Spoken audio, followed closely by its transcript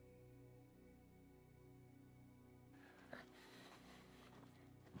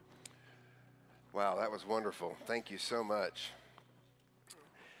Wow, that was wonderful. Thank you so much.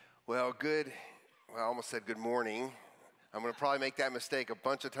 Well, I almost said good morning. I'm going to probably make that mistake a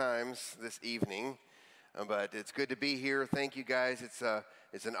bunch of times this evening, but it's good to be here. Thank you guys. It's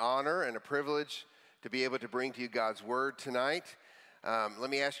an honor and a privilege to be able to bring to you God's Word tonight. Let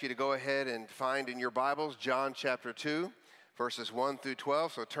me ask you to go ahead and find in your Bibles John chapter 2, verses 1 through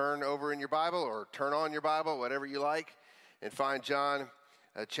 12. So turn over in your Bible or turn on your Bible, whatever you like, and find John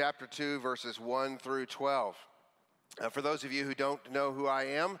chapter 2, verses 1 through 12. For those of you who don't know who I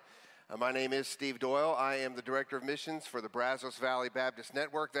am, my name is Steve Doyle. I am the Director of Missions for the Brazos Valley Baptist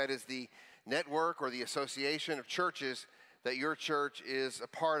Network. That is the network or the association of churches that your church is a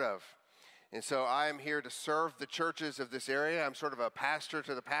part of. And so I am here to serve the churches of this area. I'm sort of a pastor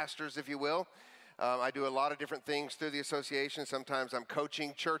to the pastors, if you will. I do a lot of different things through the association. Sometimes I'm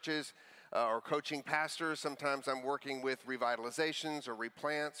coaching churches or coaching pastors. Sometimes I'm working with revitalizations or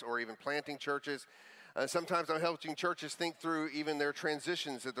replants or even planting churches. Sometimes I'm helping churches think through even their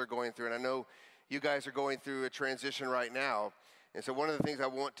transitions that they're going through. And I know you guys are going through a transition right now. And so one of the things I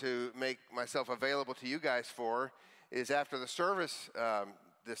want to make myself available to you guys for is after the service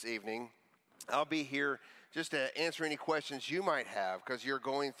this evening, I'll be here just to answer any questions you might have because you're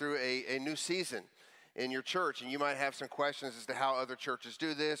going through a new season in your church, and you might have some questions as to how other churches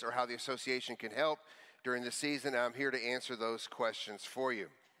do this or how the association can help during this season. I'm here to answer those questions for you.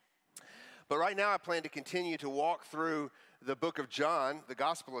 But right now I plan to continue to walk through the book of John, the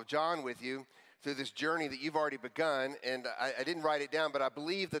Gospel of John with you through this journey that you've already begun. And I didn't write it down, but I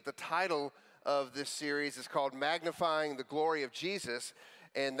believe that the title of this series is called Magnifying the Glory of Jesus.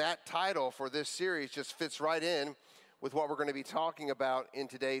 And that title for this series just fits right in with what we're going to be talking about in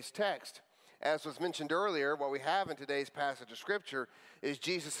today's text. As was mentioned earlier, what we have in today's passage of Scripture is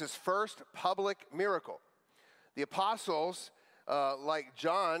Jesus' first public miracle. The apostles, like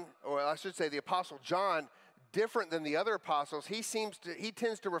John, or I should say the Apostle John, different than the other apostles, he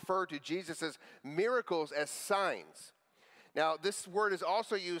tends to refer to Jesus' miracles as signs. Now, this word is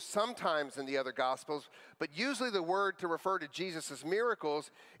also used sometimes in the other Gospels, but usually the word to refer to Jesus' miracles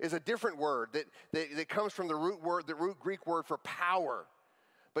is a different word that comes from the root Greek word for power.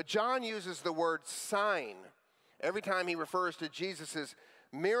 But John uses the word sign every time he refers to Jesus'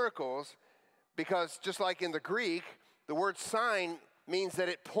 miracles because just like in the Greek, the word sign means that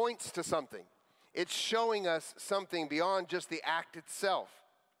it points to something. It's showing us something beyond just the act itself.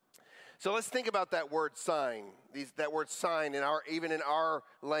 So let's think about that word sign, that word sign even in our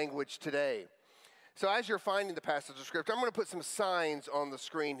language today. So as you're finding the passage of Scripture, I'm going to put some signs on the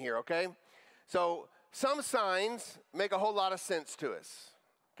screen here, okay? So some signs make a whole lot of sense to us.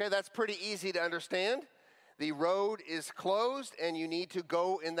 Okay, that's pretty easy to understand. The road is closed and you need to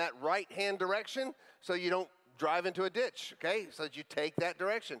go in that right-hand direction so you don't drive into a ditch, okay? So that you take that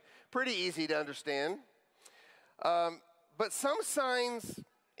direction. Pretty easy to understand. But some signs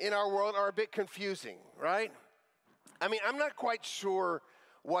in our world are a bit confusing, right? I mean, I'm not quite sure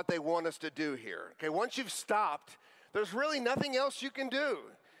what they want us to do here. Okay, once you've stopped, there's really nothing else you can do.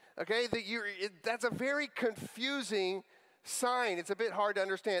 Okay, that's a very confusing sign. It's a bit hard to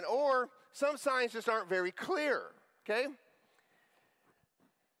understand. Or some signs just aren't very clear, okay?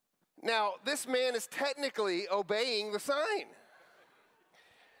 Now, this man is technically obeying the sign.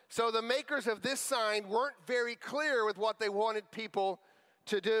 So the makers of this sign weren't very clear with what they wanted people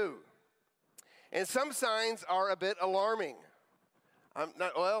to do. And some signs are a bit alarming.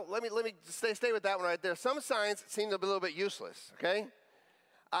 Let me stay with that one right there. Some signs seem a little bit useless, okay?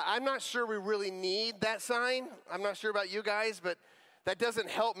 I'm not sure we really need that sign. I'm not sure about you guys, but that doesn't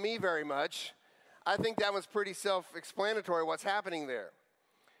help me very much. I think that one's pretty self-explanatory what's happening there.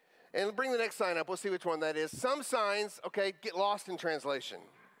 And bring the next sign up. We'll see which one that is. Some signs, okay, get lost in translation,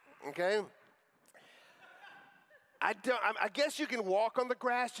 okay? I guess you can walk on the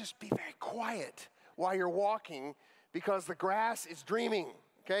grass. Just be very quiet while you're walking because the grass is dreaming,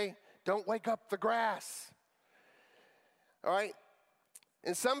 okay? Don't wake up the grass, all right?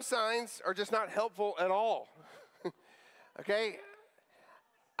 And some signs are just not helpful at all, okay?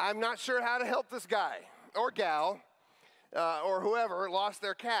 I'm not sure how to help this guy or gal or whoever lost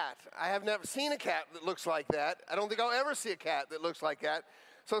their cat. I have never seen a cat that looks like that. I don't think I'll ever see a cat that looks like that.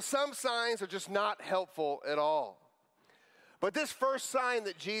 So some signs are just not helpful at all. But this first sign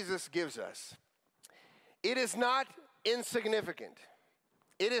that Jesus gives us, it is not insignificant.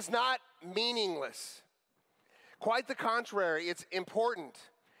 It is not meaningless. Quite the contrary, it's important.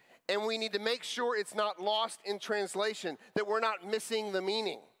 And we need to make sure it's not lost in translation, that we're not missing the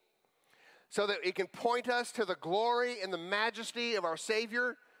meaning. So that it can point us to the glory and the majesty of our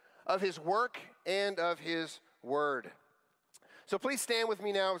Savior, of His work, and of His Word. So please stand with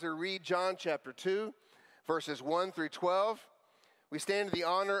me now as we read John chapter 2, verses 1 through 12. We stand in the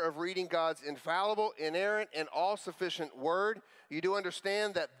honor of reading God's infallible, inerrant, and all-sufficient word. You do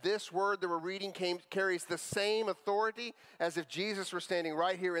understand that this word that we're reading carries the same authority as if Jesus were standing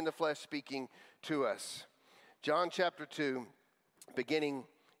right here in the flesh speaking to us. John chapter 2, beginning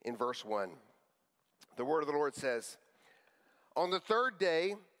in verse 1. The word of the Lord says, "On the third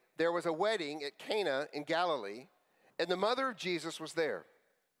day, there was a wedding at Cana in Galilee, and the mother of Jesus was there.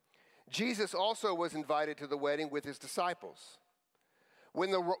 Jesus also was invited to the wedding with his disciples.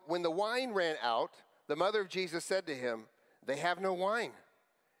 When the wine ran out, the mother of Jesus said to him, 'They have no wine.'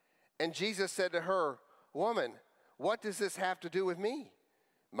 And Jesus said to her, 'Woman, what does this have to do with me?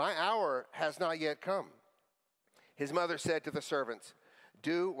 My hour has not yet come.' His mother said to the servants,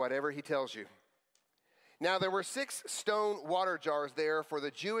 'Do whatever he tells you.' Now there were 6 stone water jars there for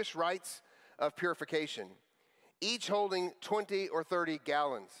the Jewish rites of purification, each holding 20 or 30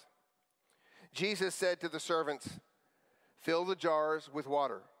 gallons. Jesus said to the servants, 'Fill the jars with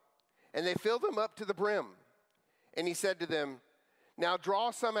water.' And they filled them up to the brim. And he said to them, 'Now draw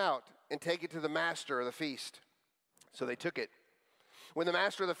some out and take it to the master of the feast.' So they took it. When the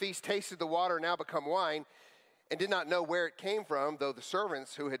master of the feast tasted the water now become wine, and did not know where it came from, though the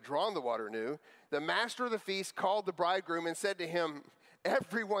servants who had drawn the water knew, the master of the feast called the bridegroom and said to him,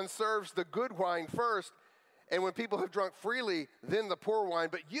 'Everyone serves the good wine first, and when people have drunk freely, then the poor wine,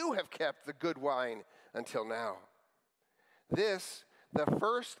 but you have kept the good wine until now.' This, the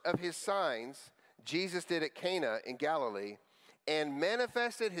first of his signs, Jesus did at Cana in Galilee, and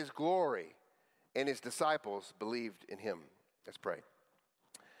manifested his glory, and his disciples believed in him." Let's pray.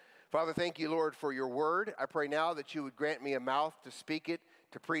 Father, thank you, Lord, for your word. I pray now that you would grant me a mouth to speak it,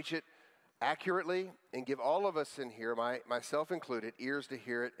 to preach it accurately, and give all of us in here, myself included, ears to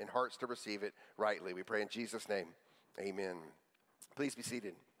hear it and hearts to receive it rightly. We pray in Jesus' name. Amen. Please be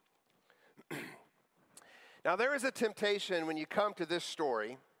seated. Now, there is a temptation when you come to this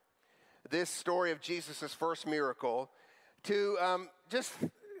story of Jesus' first miracle, to just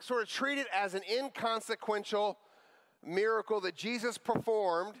sort of treat it as an inconsequential miracle that Jesus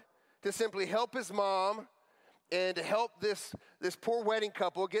performed to simply help his mom and to help this poor wedding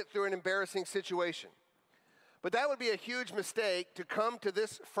couple get through an embarrassing situation. But that would be a huge mistake to come to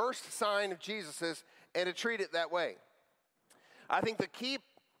this first sign of Jesus's and to treat it that way. I think the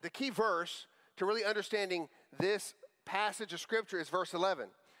key verse to really understanding this passage of Scripture is verse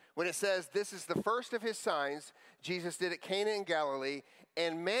 11, when it says, "This is the first of his signs Jesus did at Cana in Galilee,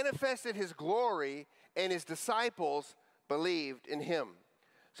 and manifested his glory, and his disciples believed in him."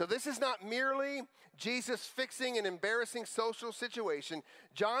 So this is not merely Jesus fixing an embarrassing social situation.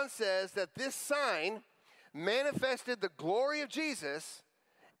 John says that this sign manifested the glory of Jesus,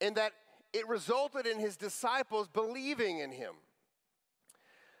 and that it resulted in his disciples believing in him.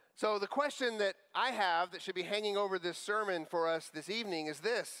 So the question that I have that should be hanging over this sermon for us this evening is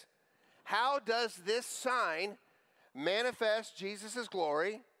this: how does this sign manifest Jesus'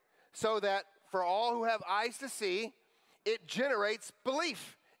 glory so that for all who have eyes to see, it generates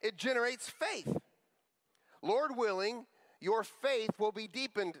belief, it generates faith? Lord willing, your faith will be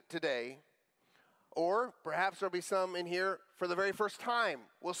deepened today, or perhaps there'll be some in here for the very first time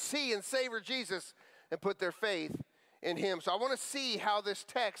will see and savor Jesus and put their faith in him. So I want to see how this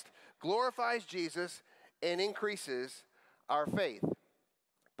text glorifies Jesus and increases our faith.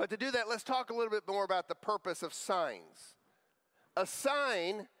 But to do that, let's talk a little bit more about the purpose of signs. A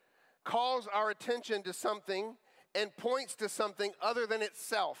sign calls our attention to something and points to something other than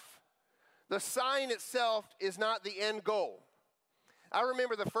itself. The sign itself is not the end goal. I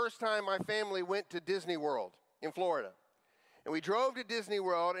remember the first time my family went to Disney World in Florida. And we drove to Disney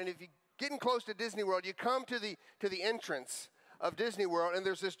World, and if you're getting close to Disney World, you come to the entrance of Disney World, and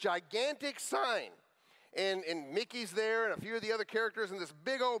there's this gigantic sign. And Mickey's there, and a few of the other characters, and this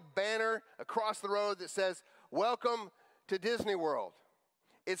big old banner across the road that says, "Welcome to Disney World."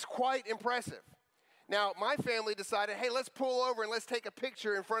 It's quite impressive. Now, my family decided, hey, let's pull over and let's take a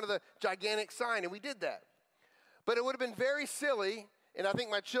picture in front of the gigantic sign, and we did that. But it would have been very silly, and I think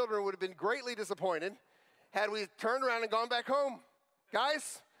my children would have been greatly disappointed, had we turned around and gone back home.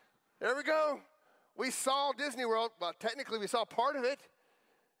 Guys, there we go. We saw Disney World. Well, technically we saw part of it,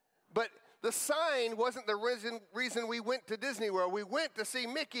 but the sign wasn't the reason we went to Disney World. We went to see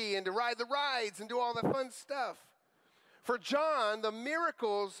Mickey and to ride the rides and do all the fun stuff. For John, the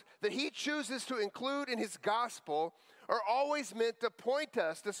miracles that he chooses to include in his gospel are always meant to point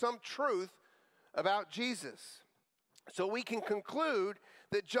us to some truth about Jesus. So we can conclude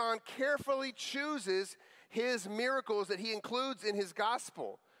that John carefully chooses his miracles that he includes in his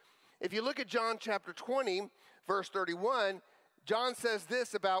gospel. If you look at John chapter 20, verse 31, John says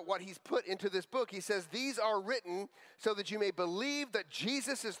this about what he's put into this book. He says, these are written so that you may believe that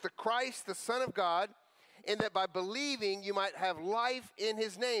Jesus is the Christ, the Son of God, and that by believing you might have life in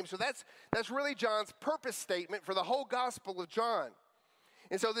his name. So that's really John's purpose statement for the whole Gospel of John.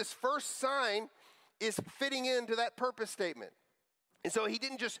 And so this first sign is fitting into that purpose statement. And so he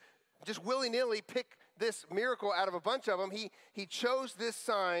didn't just willy-nilly pick this miracle out of a bunch of them. He chose this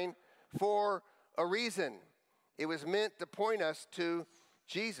sign for a reason. It was meant to point us to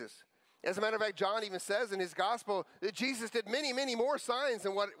Jesus. As a matter of fact, John even says in his gospel that Jesus did many, many more signs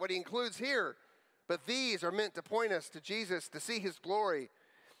than what he includes here. But these are meant to point us to Jesus, to see his glory,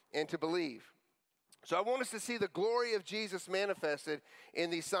 and to believe. So I want us to see the glory of Jesus manifested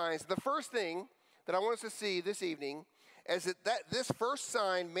in these signs. The first thing that I want us to see this evening is that this first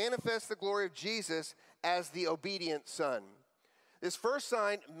sign manifests the glory of Jesus as the obedient Son. This first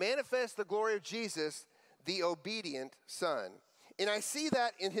sign manifests the glory of Jesus, the obedient Son. And I see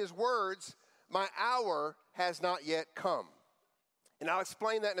that in his words, my hour has not yet come. And I'll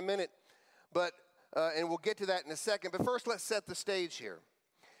explain that in a minute, and we'll get to that in a second. But first, let's set the stage here.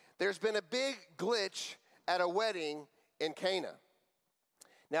 There's been a big glitch at a wedding in Cana.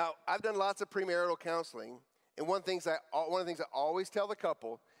 Now, I've done lots of premarital counseling, and one of the things I always tell the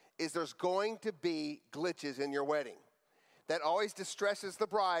couple is there's going to be glitches in your wedding. That always distresses the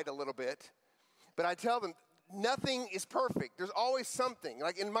bride a little bit. But I tell them, nothing is perfect. There's always something.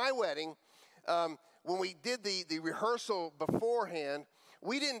 Like in my wedding, when we did the rehearsal beforehand,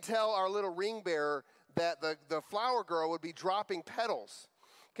 we didn't tell our little ring bearer that the flower girl would be dropping petals.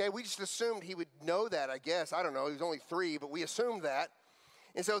 Okay, we just assumed he would know that, I guess. I don't know, he was only 3, but we assumed that.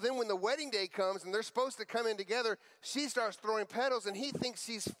 And so then when the wedding day comes and they're supposed to come in together, she starts throwing petals and he thinks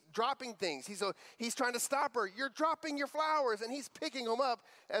she's dropping things. He's trying to stop her. You're dropping your flowers, and he's picking them up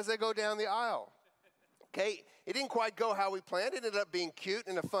as they go down the aisle. Okay, it didn't quite go how we planned. It ended up being cute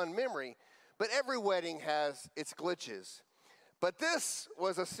and a fun memory. But every wedding has its glitches. But this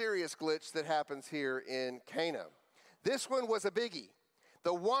was a serious glitch that happens here in Cana. This one was a biggie.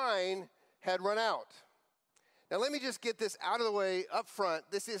 The wine had run out. Now let me just get this out of the way up front.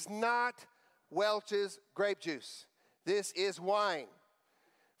 This is not Welch's grape juice. This is wine.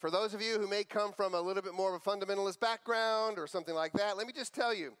 For those of you who may come from a little bit more of a fundamentalist background or something like that, let me just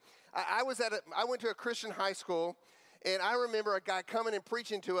tell you, I went to a Christian high school, and I remember a guy coming and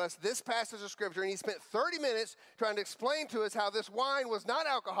preaching to us this passage of Scripture, and he spent 30 minutes trying to explain to us how this wine was not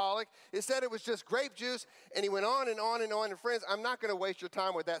alcoholic. It said it was just grape juice, and he went on and on and on. And friends, I'm not going to waste your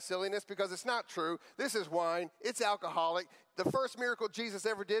time with that silliness because it's not true. This is wine. It's alcoholic. The first miracle Jesus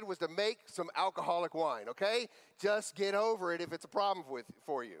ever did was to make some alcoholic wine, okay? Just get over it if it's a problem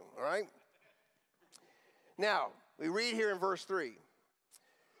for you, all right? Now, we read here in verse 3.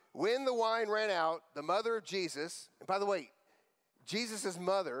 When the wine ran out, the mother of Jesus, and by the way, Jesus'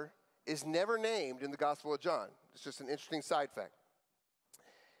 mother is never named in the Gospel of John. It's just an interesting side fact.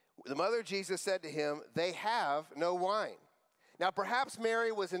 The mother of Jesus said to him, they have no wine. Now, perhaps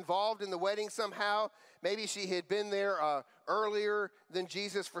Mary was involved in the wedding somehow. Maybe she had been there earlier than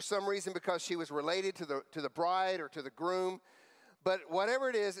Jesus for some reason because she was related to the bride or to the groom. But whatever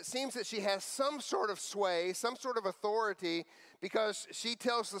it is, it seems that she has some sort of sway, some sort of authority, because she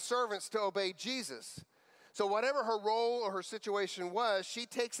tells the servants to obey Jesus. So whatever her role or her situation was, she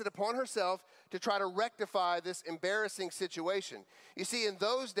takes it upon herself to try to rectify this embarrassing situation. You see, in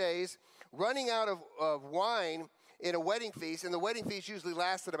those days, running out of wine in a wedding feast, and the wedding feast usually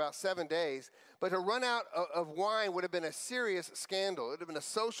lasted about 7 days, but to run out of wine would have been a serious scandal. It would have been a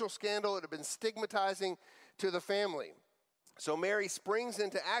social scandal. It would have been stigmatizing to the family. So Mary springs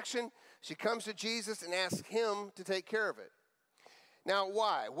into action. She comes to Jesus and asks him to take care of it. Now,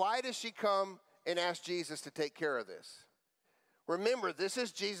 why? Why does she come and ask Jesus to take care of this? Remember, this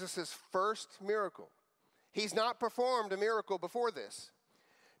is Jesus' first miracle. He's not performed a miracle before this.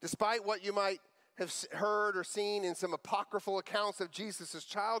 Despite what you might have heard or seen in some apocryphal accounts of Jesus'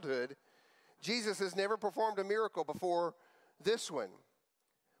 childhood, Jesus has never performed a miracle before this one.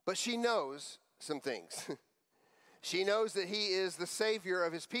 But she knows some things. She knows that he is the Savior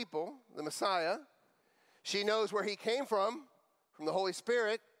of his people, the Messiah. She knows where he came from the Holy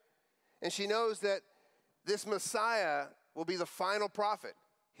Spirit. And she knows that this Messiah will be the final prophet.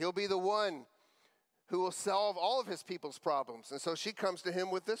 He'll be the one who will solve all of his people's problems. And so she comes to him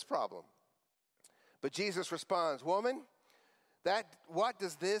with this problem. But Jesus responds, woman, what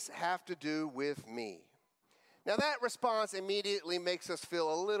does this have to do with me? Now that response immediately makes us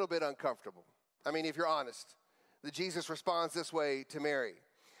feel a little bit uncomfortable. I mean, if you're honest, that Jesus responds this way to Mary.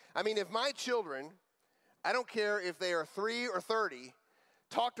 I mean, if my children, I don't care if they are 3 or 30,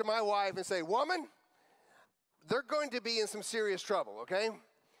 talk to my wife and say, woman, they're going to be in some serious trouble, okay?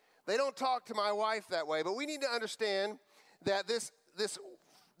 They don't talk to my wife that way, but we need to understand that this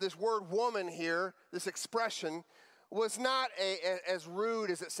word woman here, this expression, was not as rude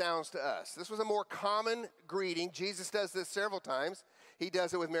as it sounds to us. This was a more common greeting. Jesus does this several times. He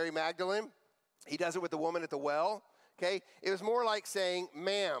does it with Mary Magdalene. He does it with the woman at the well, okay? It was more like saying,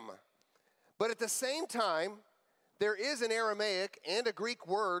 ma'am. But at the same time, there is an Aramaic and a Greek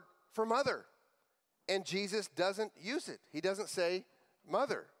word for mother, and Jesus doesn't use it. He doesn't say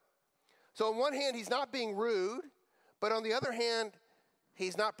mother. So on one hand, he's not being rude, but on the other hand,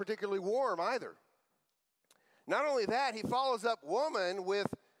 he's not particularly warm either. Not only that, he follows up woman with,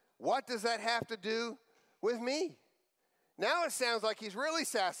 what does that have to do with me? Now it sounds like he's really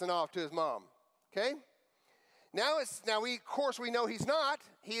sassing off to his mom, okay? Now we know he's not.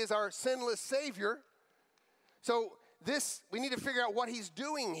 He is our sinless Savior. So we need to figure out what he's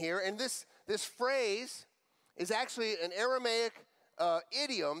doing here, and this phrase is actually an Aramaic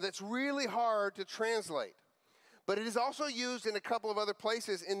idiom that's really hard to translate. But it is also used in a couple of other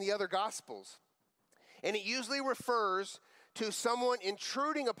places in the other Gospels. And it usually refers to someone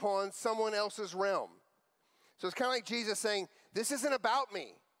intruding upon someone else's realm. So it's kind of like Jesus saying, this isn't about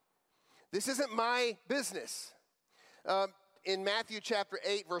me. This isn't my business. In Matthew chapter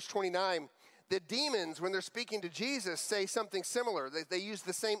 8, verse 29, the demons, when they're speaking to Jesus, say something similar. They use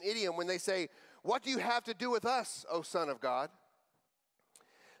the same idiom when they say, what do you have to do with us, O Son of God?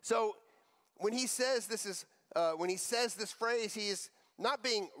 So when he says this phrase, he is not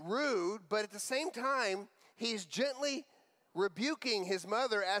being rude, but at the same time, he's gently rebuking his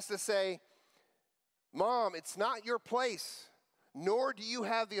mother as to say, Mom, it's not your place, nor do you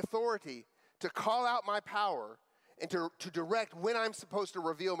have the authority to call out my power and to direct when I'm supposed to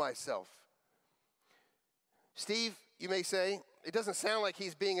reveal myself. Steve, you may say, it doesn't sound like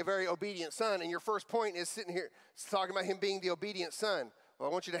he's being a very obedient son, and your first point is sitting here talking about him being the obedient son. Well,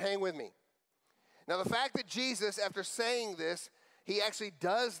 I want you to hang with me. Now, the fact that Jesus, after saying this, he actually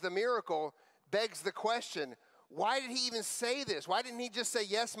does the miracle, begs the question, why did he even say this? Why didn't he just say,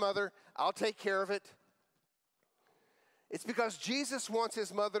 yes, mother, I'll take care of it? It's because Jesus wants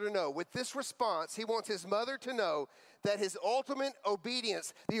his mother to know. With this response, he wants his mother to know that his ultimate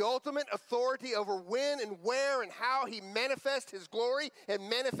obedience, the ultimate authority over when and where and how he manifests his glory and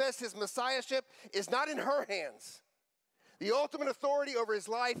manifests his messiahship is not in her hands. The ultimate authority over his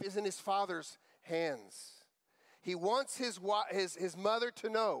life is in his Father's hands. He wants his mother to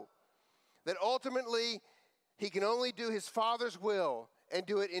know that ultimately he can only do his Father's will and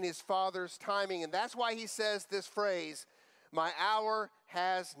do it in his Father's timing. And that's why he says this phrase, my hour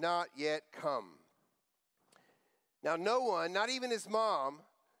has not yet come. Now, no one, not even his mom,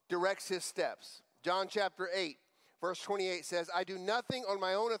 directs his steps. John chapter 8, verse 28 says, I do nothing on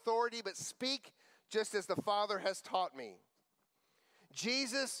my own authority, but speak just as the Father has taught me.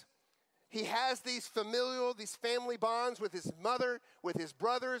 Jesus, he has these family bonds with his mother, with his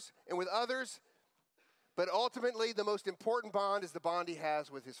brothers, and with others. But ultimately, the most important bond is the bond he has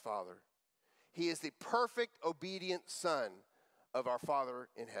with his Father. He is the perfect, obedient Son of our Father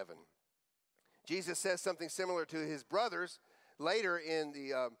in heaven. Jesus says something similar to his brothers later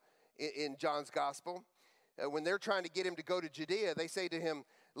in John's Gospel. When they're trying to get him to go to Judea, they say to him,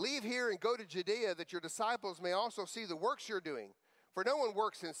 leave here and go to Judea that your disciples may also see the works you're doing. For no one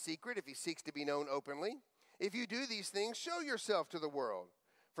works in secret if he seeks to be known openly. If you do these things, show yourself to the world.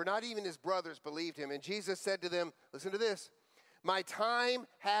 For not even his brothers believed him. And Jesus said to them, listen to this, my time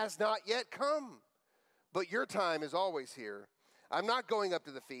has not yet come, but your time is always here. I'm not going up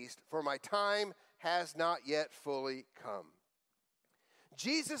to the feast, for my time has not yet fully come.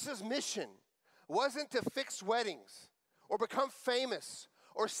 Jesus' mission wasn't to fix weddings or become famous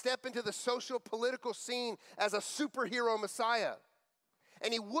or step into the social political scene as a superhero Messiah.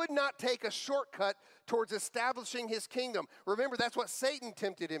 And he would not take a shortcut towards establishing his kingdom. Remember, that's what Satan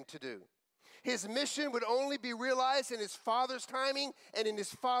tempted him to do. His mission would only be realized in his Father's timing and in his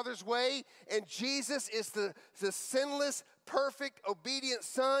Father's way. And Jesus is the sinless, perfect, obedient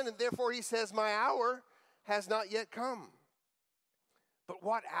Son. And therefore he says, my hour has not yet come. But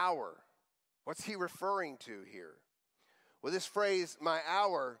what hour? What's he referring to here? Well, this phrase, my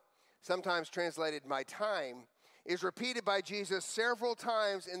hour, sometimes translated my time, is repeated by Jesus several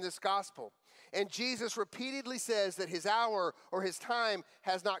times in this gospel. And Jesus repeatedly says that his hour or his time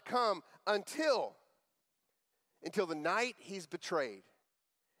has not come until the night he's betrayed.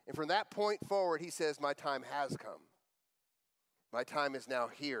 And from that point forward, he says, my time has come. My time is now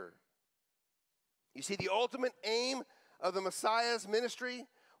here. You see, the ultimate aim of the Messiah's ministry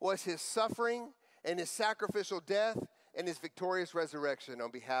was his suffering and his sacrificial death and his victorious resurrection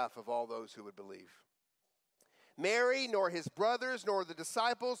on behalf of all those who would believe. Mary, nor his brothers, nor the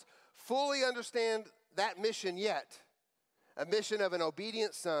disciples fully understand that mission yet. A mission of an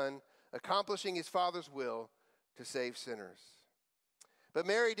obedient son accomplishing his Father's will to save sinners. But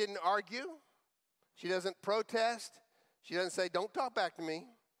Mary didn't argue. She doesn't protest. She doesn't say, don't talk back to me.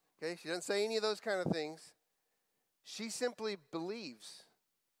 Okay? She doesn't say any of those kind of things. She simply believes.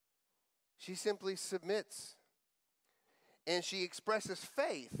 She simply submits. And she expresses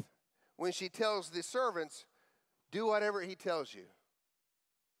faith when she tells the servants, do whatever he tells you.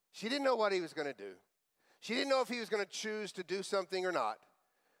 She didn't know what he was going to do. She didn't know if he was going to choose to do something or not.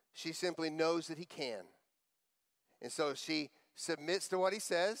 She simply knows that he can. And so she submits to what he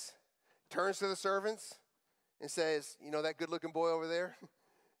says, turns to the servants, and says, you know that good-looking boy over there?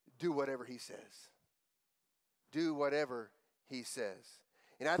 Do whatever he says. Do whatever he says.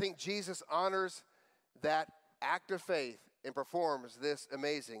 And I think Jesus honors that act of faith and performs this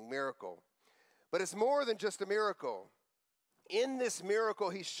amazing miracle. But it's more than just a miracle. In this miracle,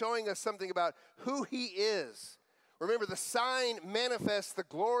 he's showing us something about who he is. Remember, the sign manifests the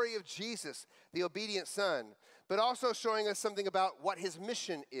glory of Jesus, the obedient Son, but also showing us something about what his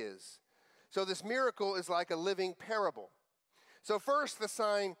mission is. So this miracle is like a living parable. So first, the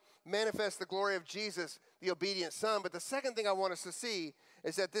sign manifests the glory of Jesus, the obedient Son. But the second thing I want us to see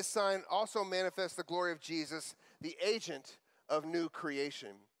is that this sign also manifests the glory of Jesus, the agent of new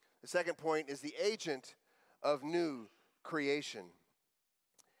creation. The second point is the agent of new creation.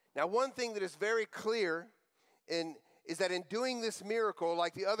 Now, one thing that is very clear is that in doing this miracle,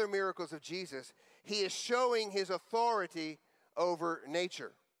 like the other miracles of Jesus, he is showing his authority over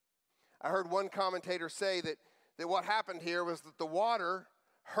nature. I heard one commentator say that what happened here was that the water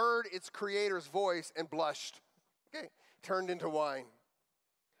heard its creator's voice and blushed. Okay, turned into wine.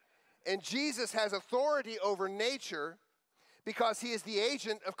 And Jesus has authority over nature because he is the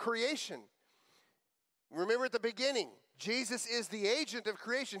agent of creation. Remember at the beginning, Jesus is the agent of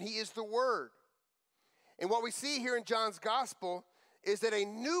creation. He is the Word. And what we see here in John's gospel is that a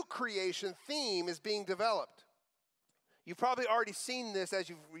new creation theme is being developed. You've probably already seen this as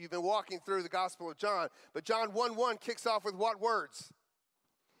you've been walking through the Gospel of John. But John 1:1 kicks off with what words?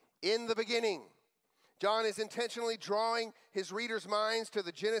 In the beginning. John is intentionally drawing his readers' minds to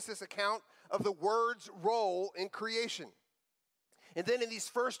the Genesis account of the Word's role in creation. And then in these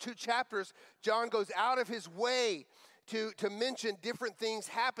first two chapters, John goes out of his way to mention different things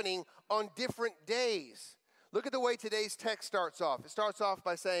happening on different days. Look at the way today's text starts off. It starts off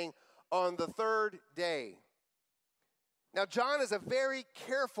by saying, on the third day. Now, John is a very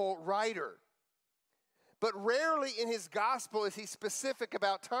careful writer, but rarely in his gospel is he specific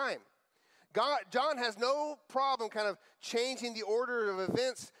about time. John has no problem kind of changing the order of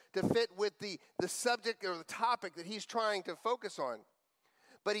events to fit with the subject or the topic that he's trying to focus on.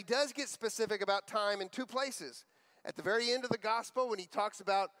 But he does get specific about time in two places. At the very end of the gospel, when he talks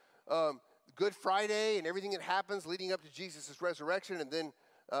about Good Friday and everything that happens leading up to Jesus' resurrection and then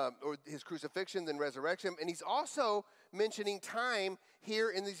or his crucifixion, then resurrection. And he's also mentioning time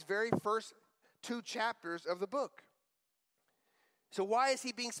here in these very first two chapters of the book. So why is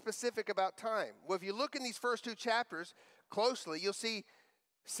he being specific about time? Well, if you look in these first two chapters closely, you'll see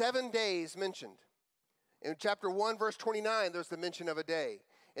 7 days mentioned. In chapter 1, verse 29, there's the mention of a day.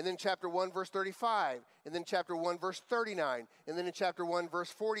 And then chapter 1, verse 35. And then chapter 1, verse 39. And then in chapter 1,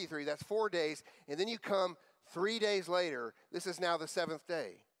 verse 43. That's 4 days. And then you come 3 days later. This is now the seventh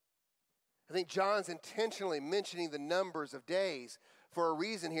day. I think John's intentionally mentioning the numbers of days for a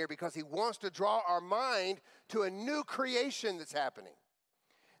reason here because he wants to draw our mind to a new creation that's happening.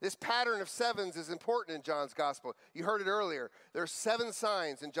 This pattern of sevens is important in John's gospel. You heard it earlier. There are 7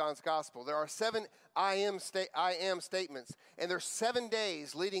 signs in John's gospel. There are 7 I am statements. And there's 7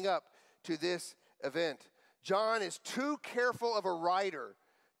 days leading up to this event. John is too careful of a writer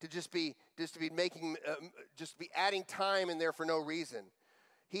to just be adding time in there for no reason.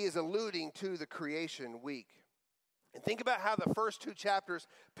 He is alluding to the creation week. And think about how the first 2 chapters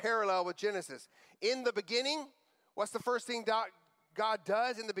parallel with Genesis. In the beginning, what's the first thing God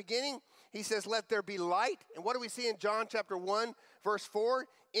does in the beginning? He says, let there be light. And what do we see in John chapter 1, verse 4?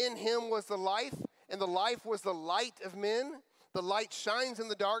 In him was the life, and the life was the light of men. The light shines in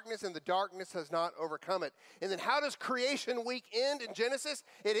the darkness, and the darkness has not overcome it. And then how does creation week end in Genesis?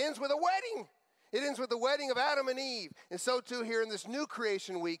 It ends with a wedding. It ends with the wedding of Adam and Eve. And so too here in this new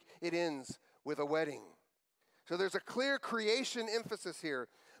creation week, it ends with a wedding. So there's a clear creation emphasis here.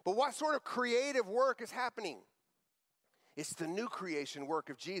 But what sort of creative work is happening? It's the new creation work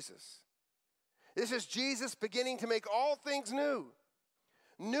of Jesus. This is Jesus beginning to make all things new.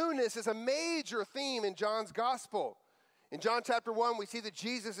 Newness is a major theme in John's gospel. In John chapter 1, we see that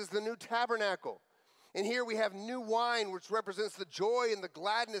Jesus is the new tabernacle. And here we have new wine, which represents the joy and the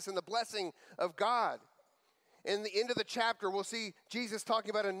gladness and the blessing of God. In the end of the chapter, we'll see Jesus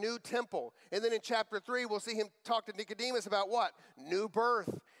talking about a new temple. And then in chapter 3, we'll see him talk to Nicodemus about what? New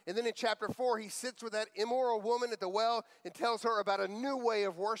birth. And then in chapter 4, he sits with that immoral woman at the well and tells her about a new way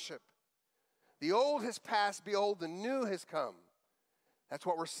of worship. The old has passed, behold, the new has come. That's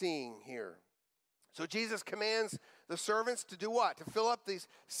what we're seeing here. So Jesus commands the servants to do what? To fill up these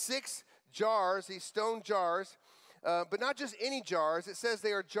 6 jars, these stone jars, but not just any jars. It says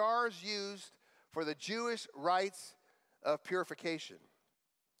they are jars used for the Jewish rites of purification.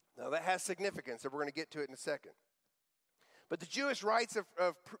 Now that has significance, and we're going to get to it in a second. But the Jewish rites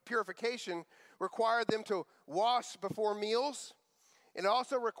of purification required them to wash before meals, and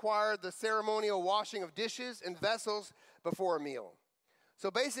also required the ceremonial washing of dishes and vessels before a meal. So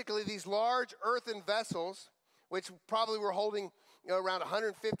basically these large earthen vessels, which probably were holding around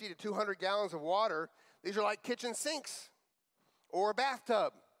 150 to 200 gallons of water, these are like kitchen sinks or a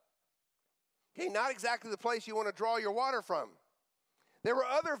bathtub. Okay, not exactly the place you want to draw your water from. There were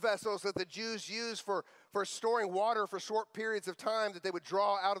other vessels that the Jews used for storing water for short periods of time that they would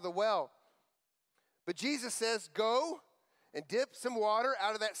draw out of the well. But Jesus says, go and dip some water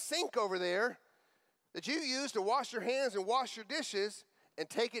out of that sink over there that you use to wash your hands and wash your dishes, and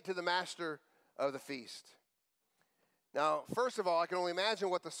take it to the master of the feast. Now, first of all, I can only imagine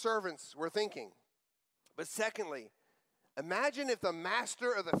what the servants were thinking. But secondly, imagine if the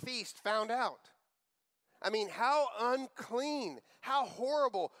master of the feast found out. I mean, how unclean, how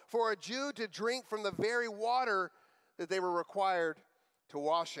horrible for a Jew to drink from the very water that they were required to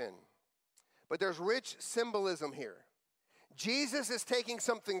wash in. But there's rich symbolism here. Jesus is taking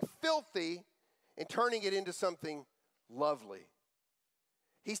something filthy and turning it into something lovely.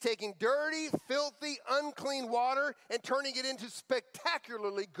 He's taking dirty, filthy, unclean water and turning it into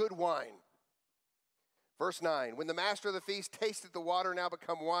spectacularly good wine. Verse 9, when the master of the feast tasted the water now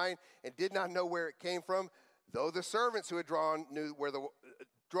become wine and did not know where it came from, though the servants who had drawn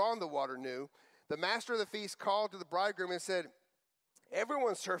the water knew, the master of the feast called to the bridegroom and said,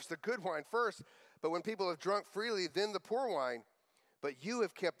 everyone serves the good wine first, but when people have drunk freely, then the poor wine. But you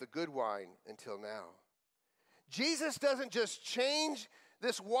have kept the good wine until now. Jesus doesn't just change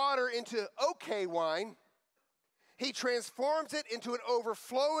this water into okay wine. He transforms it into an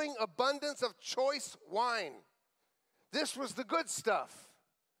overflowing abundance of choice wine. This was the good stuff.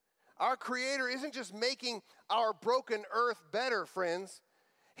 Our Creator isn't just making our broken earth better, friends.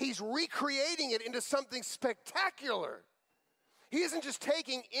 He's recreating it into something spectacular. He isn't just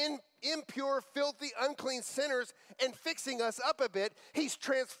taking impure, filthy, unclean sinners and fixing us up a bit. He's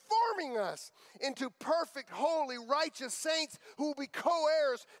transforming us into perfect, holy, righteous saints who will be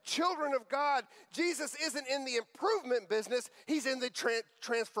co-heirs, children of God. Jesus isn't in the improvement business. He's in the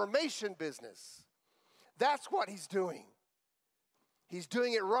transformation business. That's what he's doing. He's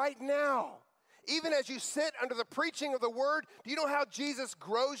doing it right now. Even as you sit under the preaching of the word, do you know how Jesus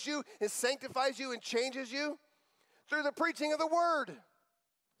grows you and sanctifies you and changes you? Through the preaching of the word.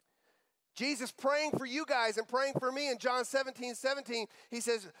 Jesus praying for you guys and praying for me in John 17:17, he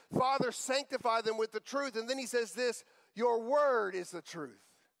says, Father, sanctify them with the truth. And then he says this, your word is the truth.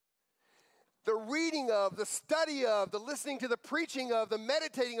 The reading of, the study of, the listening to, the preaching of, the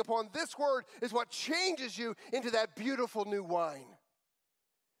meditating upon this word is what changes you into that beautiful new wine.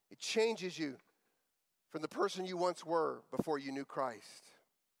 It changes you from the person you once were before you knew Christ.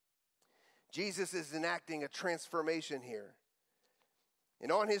 Jesus is enacting a transformation here.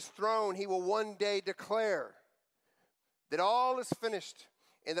 And on his throne, he will one day declare that all is finished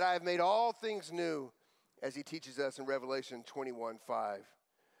and that I have made all things new, as he teaches us in Revelation 21:5.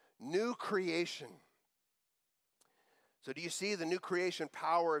 New creation. So do you see the new creation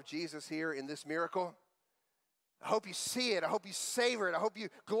power of Jesus here in this miracle? I hope you see it. I hope you savor it. I hope you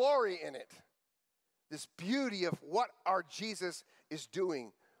glory in it. This beauty of what our Jesus is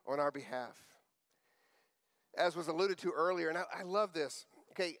doing on our behalf. As was alluded to earlier, and I love this.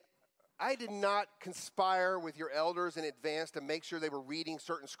 Okay, I did not conspire with your elders in advance to make sure they were reading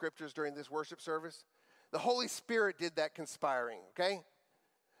certain scriptures during this worship service. The Holy Spirit did that conspiring, okay?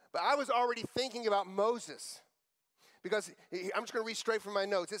 But I was already thinking about Moses. Because I'm just going to read straight from my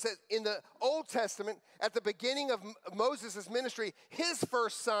notes. It says, in the Old Testament, at the beginning of Moses' ministry, his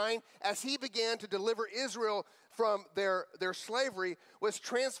first sign as he began to deliver Israel from their slavery was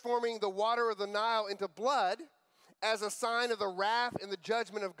transforming the water of the Nile into blood as a sign of the wrath and the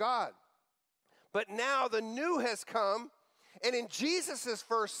judgment of God. But now the new has come, And in Jesus'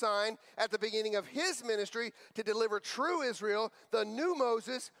 first sign at the beginning of his ministry to deliver true Israel, the new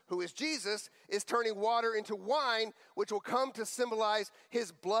Moses, who is Jesus, is turning water into wine, which will come to symbolize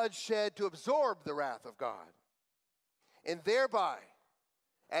his blood shed to absorb the wrath of God. And thereby,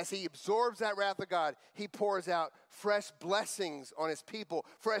 as he absorbs that wrath of God, he pours out fresh blessings on his people,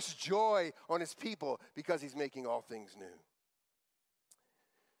 fresh joy on his people, because he's making all things new.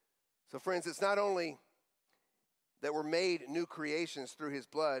 So friends, it's not only that we're made new creations through his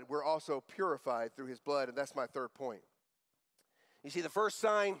blood, we're also purified through his blood, and that's my third point. You see, the first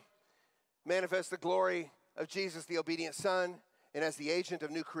sign manifests the glory of Jesus, the obedient Son, and as the agent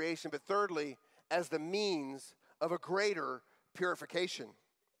of new creation, but thirdly, as the means of a greater purification.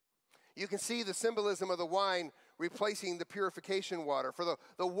 You can see the symbolism of the wine replacing the purification water. For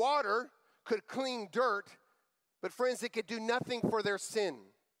the water could clean dirt, but friends, it could do nothing for their sin.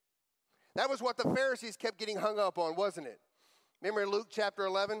 That was what the Pharisees kept getting hung up on, wasn't it? Remember in Luke chapter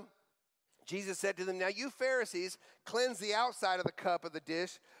 11? Jesus said to them, "Now you Pharisees cleanse the outside of the cup of the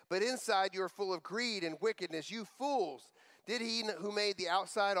dish, but inside you are full of greed and wickedness. You fools, did he who made the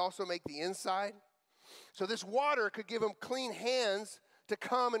outside also make the inside?" So this water could give them clean hands to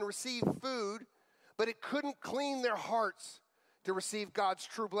come and receive food, but it couldn't clean their hearts to receive God's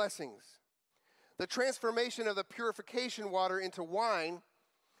true blessings. The transformation of the purification water into wine,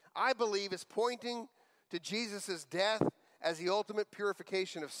 I believe, is pointing to Jesus' death as the ultimate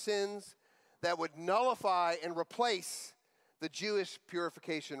purification of sins that would nullify and replace the Jewish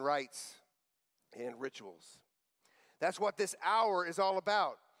purification rites and rituals. That's what this hour is all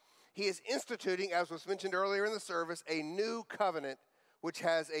about. He is instituting, as was mentioned earlier in the service, a new covenant which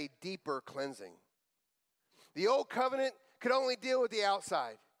has a deeper cleansing. The old covenant could only deal with the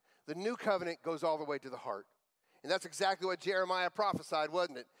outside. The new covenant goes all the way to the heart. And that's exactly what Jeremiah prophesied,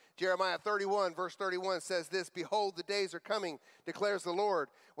 wasn't it? Jeremiah 31, verse 31 says this, "Behold, the days are coming, declares the Lord,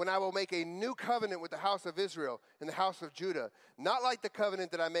 when I will make a new covenant with the house of Israel and the house of Judah, not like the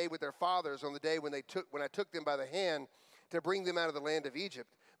covenant that I made with their fathers on the day when I took them by the hand to bring them out of the land of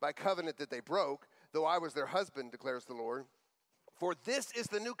Egypt, my covenant that they broke, though I was their husband, declares the Lord. For this is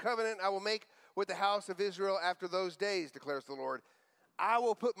the new covenant I will make with the house of Israel after those days, declares the Lord. I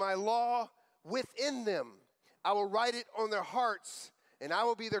will put my law within them. I will write it on their hearts, and I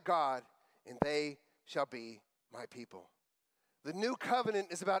will be their God, and they shall be my people." The new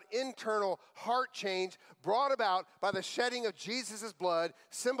covenant is about internal heart change brought about by the shedding of Jesus' blood,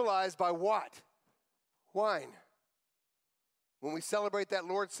 symbolized by what? Wine. When we celebrate that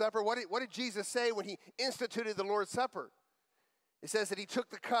Lord's Supper, what did Jesus say when he instituted the Lord's Supper? It says that he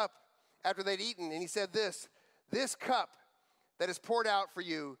took the cup after they'd eaten, and he said this cup that is poured out for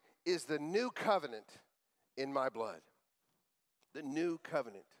you is the new covenant in my blood. The new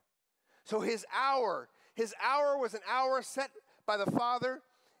covenant. So his hour was an hour set by the Father,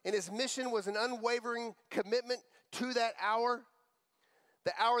 and his mission was an unwavering commitment to that hour.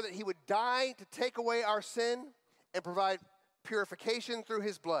 The hour that he would die to take away our sin and provide purification through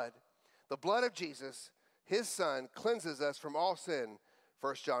his blood. The blood of Jesus, his Son, cleanses us from all sin,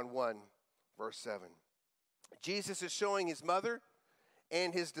 1 John 1, verse 7. Jesus is showing his mother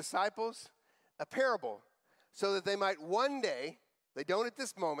and his disciples a parable so that they might one day, they don't at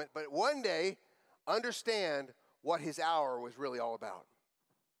this moment, but one day understand what his hour was really all about.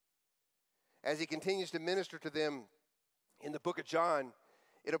 As he continues to minister to them in the book of John,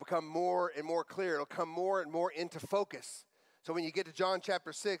 it'll become more and more clear. It'll come more and more into focus. So when you get to John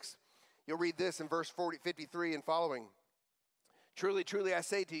chapter 6, you'll read this in verse 53 and following. "Truly, truly, I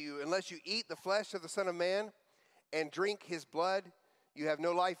say to you, unless you eat the flesh of the Son of Man and drink his blood, you have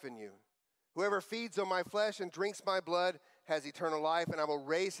no life in you. Whoever feeds on my flesh and drinks my blood has eternal life, and I will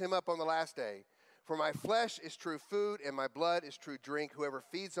raise him up on the last day. For my flesh is true food, and my blood is true drink. Whoever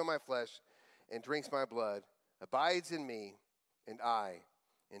feeds on my flesh and drinks my blood abides in me, and I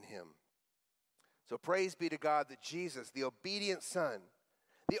in him." So praise be to God that Jesus, the obedient Son,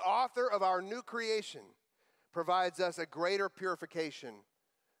 the author of our new creation, provides us a greater purification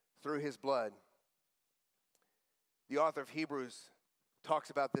through his blood. The author of Hebrews talks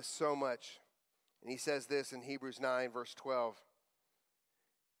about this so much, and he says this in Hebrews 9, verse 12.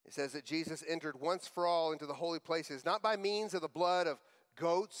 It says that Jesus entered once for all into the holy places, not by means of the blood of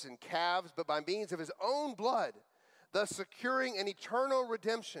goats and calves, but by means of his own blood, thus securing an eternal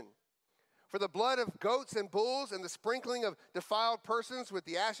redemption. For the blood of goats and bulls and the sprinkling of defiled persons with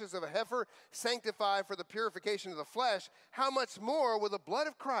the ashes of a heifer sanctify for the purification of the flesh, how much more will the blood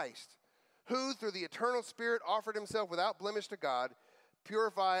of Christ, who through the eternal Spirit offered himself without blemish to God,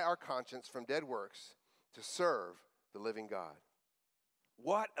 purify our conscience from dead works to serve the living God.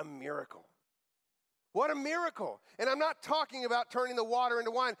 What a miracle. What a miracle. And I'm not talking about turning the water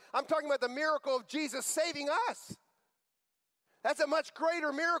into wine. I'm talking about the miracle of Jesus saving us. That's a much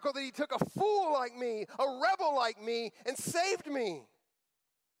greater miracle that he took a fool like me, a rebel like me, and saved me.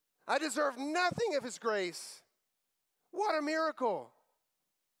 I deserve nothing of his grace. What a miracle.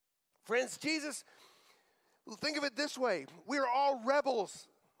 Friends, Jesus, think of it this way. We're all rebels.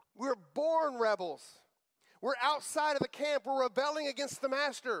 We're born rebels. We're outside of the camp. We're rebelling against the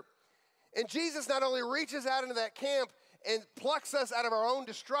master. And Jesus not only reaches out into that camp and plucks us out of our own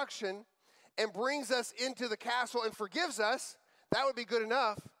destruction and brings us into the castle and forgives us, that would be good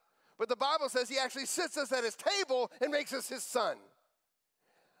enough. But the Bible says he actually sits us at his table and makes us his son.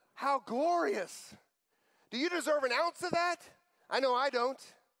 How glorious. Do you deserve an ounce of that? I know I don't.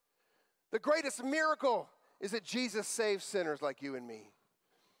 The greatest miracle is that Jesus saves sinners like you and me.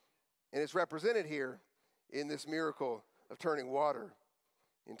 And it's represented here in this miracle of turning water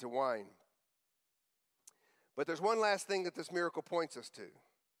into wine. But there's one last thing that this miracle points us to.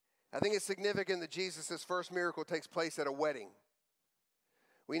 I think it's significant that Jesus' first miracle takes place at a wedding.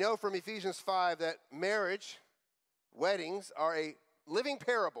 We know from Ephesians 5 that marriage, weddings, are a living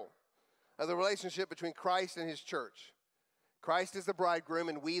parable of the relationship between Christ and his church. Christ is the bridegroom,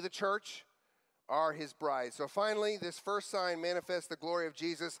 and we, the church, are his bride. So finally, this first sign manifests the glory of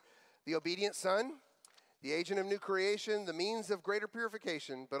Jesus, the obedient Son, the agent of new creation, the means of greater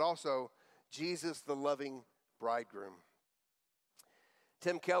purification, but also Jesus, the loving bridegroom.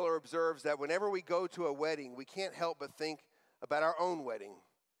 Tim Keller observes that whenever we go to a wedding, we can't help but think about our own wedding.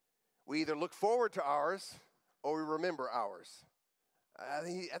 We either look forward to ours or we remember ours. I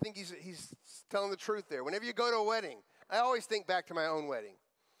think he's telling the truth there. Whenever you go to a wedding, I always think back to my own wedding.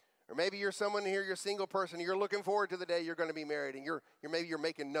 Or maybe you're someone here, you're a single person, and you're looking forward to the day you're going to be married, and maybe you're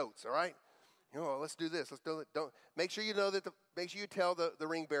making notes, all right? Let's do this. Let's do it. Don't make sure you know that. Make sure you tell the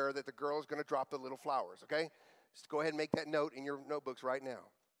ring bearer that the girl is going to drop the little flowers. Okay, just go ahead and make that note in your notebooks right now.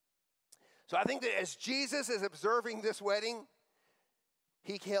 So I think that as Jesus is observing this wedding,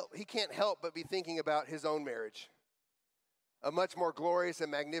 he can't help but be thinking about his own marriage, a much more glorious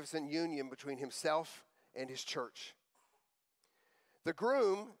and magnificent union between himself and his church. The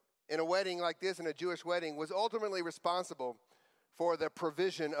groom in a wedding like this, in a Jewish wedding, was ultimately responsible for the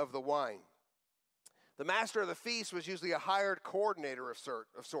provision of the wine. The master of the feast was usually a hired coordinator of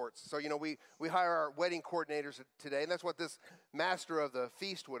sorts. So, we hire our wedding coordinators today, and that's what this master of the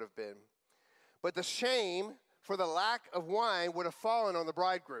feast would have been. But the shame for the lack of wine would have fallen on the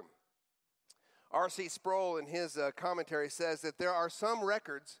bridegroom. R.C. Sproul, in his commentary, says that there are some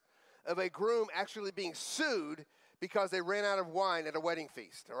records of a groom actually being sued because they ran out of wine at a wedding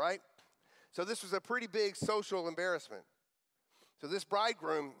feast, all right? So this was a pretty big social embarrassment. So this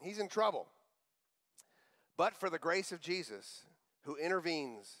bridegroom, he's in trouble. But for the grace of Jesus, who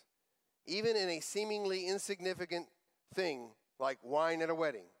intervenes, even in a seemingly insignificant thing like wine at a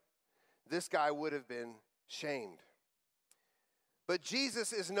wedding, this guy would have been shamed. But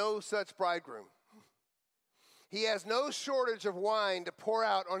Jesus is no such bridegroom. He has no shortage of wine to pour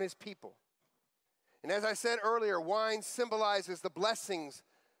out on his people. And as I said earlier, wine symbolizes the blessings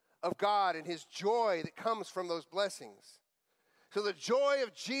of God and his joy that comes from those blessings. So the joy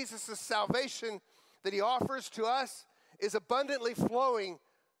of Jesus' salvation that he offers to us is abundantly flowing,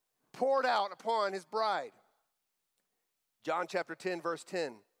 poured out upon his bride. John chapter 10, verse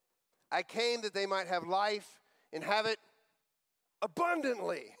 10. I came that they might have life and have it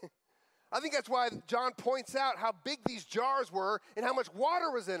abundantly. I think that's why John points out how big these jars were and how much water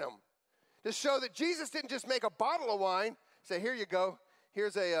was in them, to show that Jesus didn't just make a bottle of wine, say, here you go,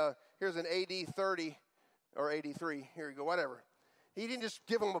 here's an AD 30 or 83, here you go, whatever. He didn't just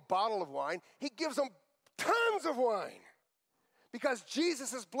give them a bottle of wine. He gives them tons of wine, because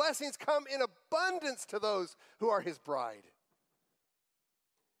Jesus' blessings come in abundance to those who are his bride.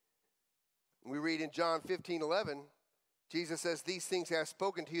 We read in John 15:11, Jesus says, these things I have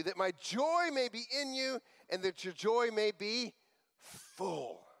spoken to you, that my joy may be in you and that your joy may be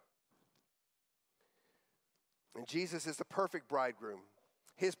full. And Jesus is the perfect bridegroom.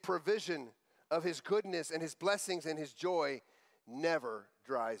 His provision of his goodness and his blessings and his joy never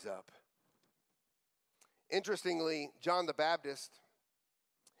dries up. Interestingly, John the Baptist,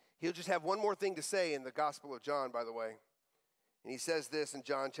 he'll just have one more thing to say in the Gospel of John, by the way. And he says this in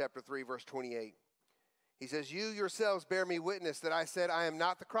John chapter 3, verse 28. He says, you yourselves bear me witness that I said I am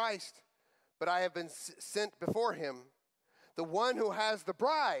not the Christ, but I have been sent before him. The one who has the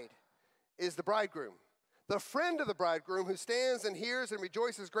bride is the bridegroom. The friend of the bridegroom who stands and hears and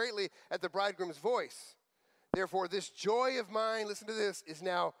rejoices greatly at the bridegroom's voice. Therefore, this joy of mine, listen to this, is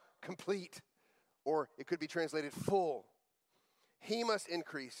now complete. Or it could be translated full. He must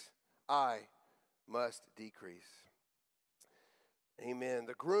increase, I must decrease. Amen.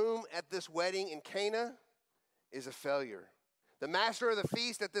 The groom at this wedding in Cana is a failure. The master of the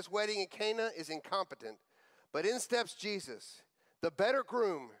feast at this wedding in Cana is incompetent. But in steps Jesus, the better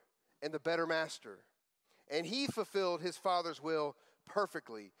groom and the better master. And he fulfilled his Father's will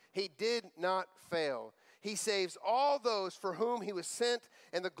perfectly. He did not fail. He saves all those for whom he was sent,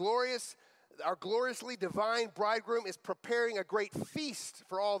 and our gloriously divine bridegroom is preparing a great feast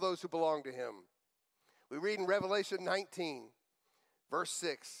for all those who belong to him. We read in Revelation 19, verse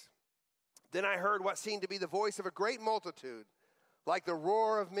 6. Then I heard what seemed to be the voice of a great multitude, like the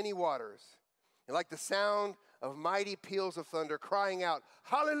roar of many waters, and like the sound of mighty peals of thunder, crying out,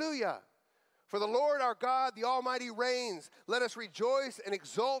 Hallelujah! For the Lord our God, the Almighty, reigns. Let us rejoice and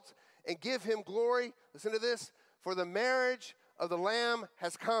exult and give him glory. Listen to this. For the marriage of the Lamb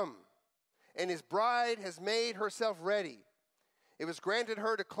has come, and his bride has made herself ready. It was granted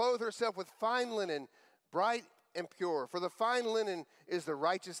her to clothe herself with fine linen, bright and pure. For the fine linen is the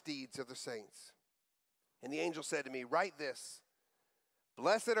righteous deeds of the saints. And the angel said to me, Write this.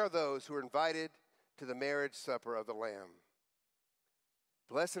 Blessed are those who are invited to the marriage supper of the Lamb.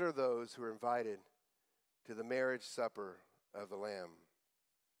 Blessed are those who are invited to the marriage supper of the Lamb.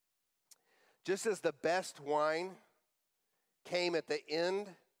 Just as the best wine came at the end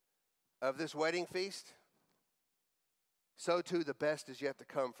of this wedding feast, so too the best is yet to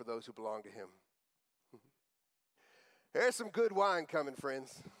come for those who belong to him. There's some good wine coming,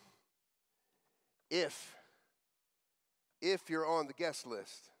 friends. If you're on the guest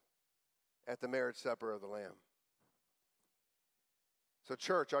list at the marriage supper of the Lamb. So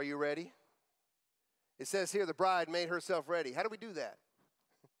church, are you ready? It says here the bride made herself ready. How do we do that?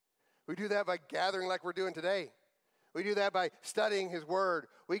 We do that by gathering like we're doing today. We do that by studying his word.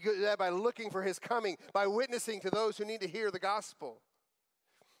 We do that by looking for his coming, by witnessing to those who need to hear the gospel.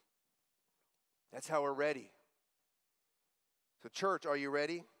 That's how we're ready. So church, are you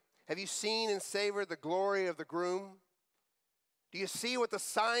ready? Have you seen and savored the glory of the groom? Do you see what the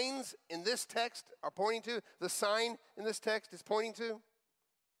signs in this text are pointing to? The sign in this text is pointing to?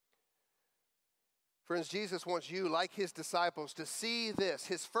 Friends, Jesus wants you, like his disciples, to see this,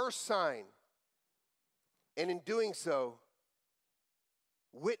 his first sign, and in doing so,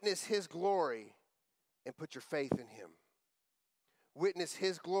 witness his glory and put your faith in him. Witness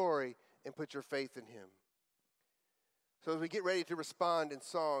his glory and put your faith in him. So as we get ready to respond in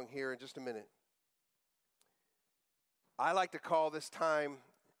song here in just a minute, I like to call this time,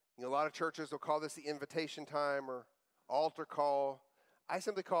 a lot of churches will call this the invitation time or altar call. I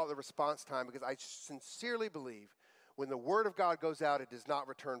simply call it the response time because I sincerely believe when the word of God goes out, it does not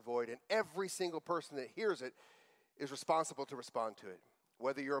return void, and every single person that hears it is responsible to respond to it,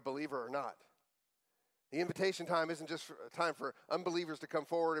 whether you're a believer or not. The invitation time isn't just a time for unbelievers to come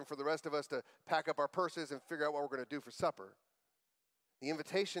forward and for the rest of us to pack up our purses and figure out what we're going to do for supper. The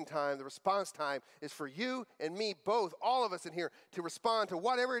invitation time, the response time, is for you and me both, all of us in here, to respond to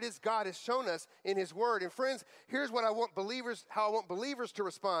whatever it is God has shown us in his word. And friends, here's what how I want believers to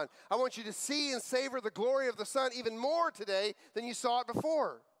respond. I want you to see and savor the glory of the Son even more today than you saw it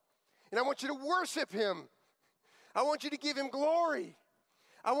before. And I want you to worship him. I want you to give him glory.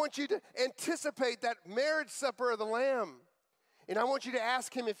 I want you to anticipate that marriage supper of the Lamb. And I want you to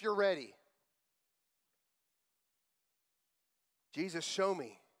ask him if you're ready. Jesus, show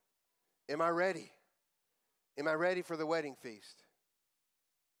me. Am I ready? Am I ready for the wedding feast?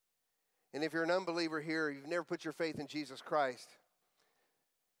 And if you're an unbeliever here, you've never put your faith in Jesus Christ,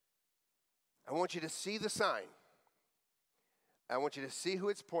 I want you to see the sign. I want you to see who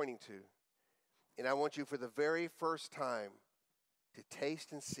it's pointing to. And I want you for the very first time to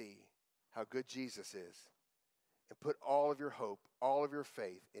taste and see how good Jesus is and put all of your hope, all of your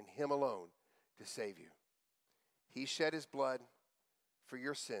faith in him alone to save you. He shed his blood for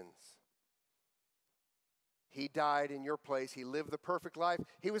your sins. He died in your place. He lived the perfect life.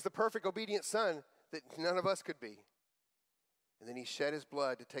 He was the perfect obedient son that none of us could be. And then he shed his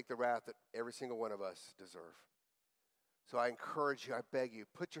blood to take the wrath that every single one of us deserve. So I encourage you, I beg you,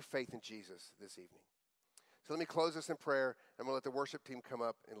 put your faith in Jesus this evening. So let me close this in prayer. I'm going to let the worship team come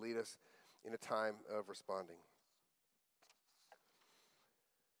up and lead us in a time of responding.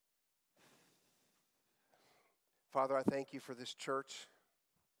 Father, I thank you for this church.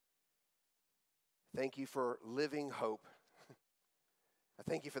 Thank you for Living Hope. I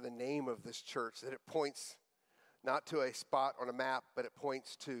thank you for the name of this church, that it points not to a spot on a map, but it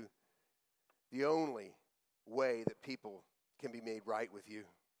points to the only way that people can be made right with you.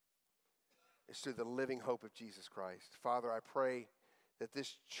 It's through the living hope of Jesus Christ. Father, I pray that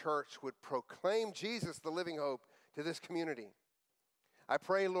this church would proclaim Jesus, the living hope, to this community. I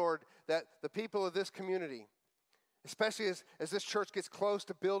pray, Lord, that the people of this community, especially as this church gets close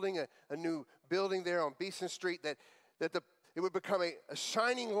to building a new building there on Beeson Street, that it would become a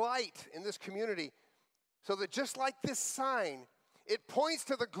shining light in this community, so that just like this sign, it points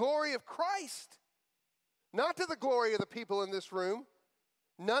to the glory of Christ, not to the glory of the people in this room.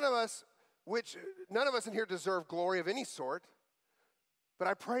 None of us in here deserve glory of any sort. But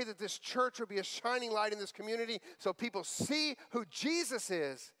I pray that this church will be a shining light in this community so people see who Jesus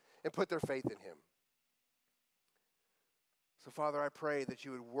is and put their faith in him. So, Father, I pray that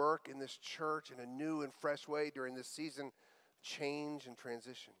you would work in this church in a new and fresh way during this season of change and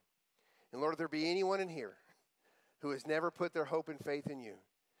transition. And Lord, if there be anyone in here who has never put their hope and faith in you,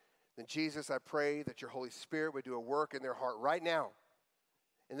 then Jesus, I pray that your Holy Spirit would do a work in their heart right now.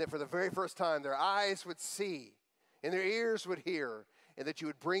 And that for the very first time, their eyes would see and their ears would hear, and that you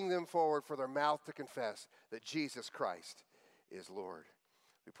would bring them forward for their mouth to confess that Jesus Christ is Lord.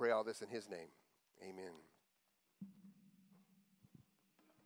 We pray all this in his name. Amen.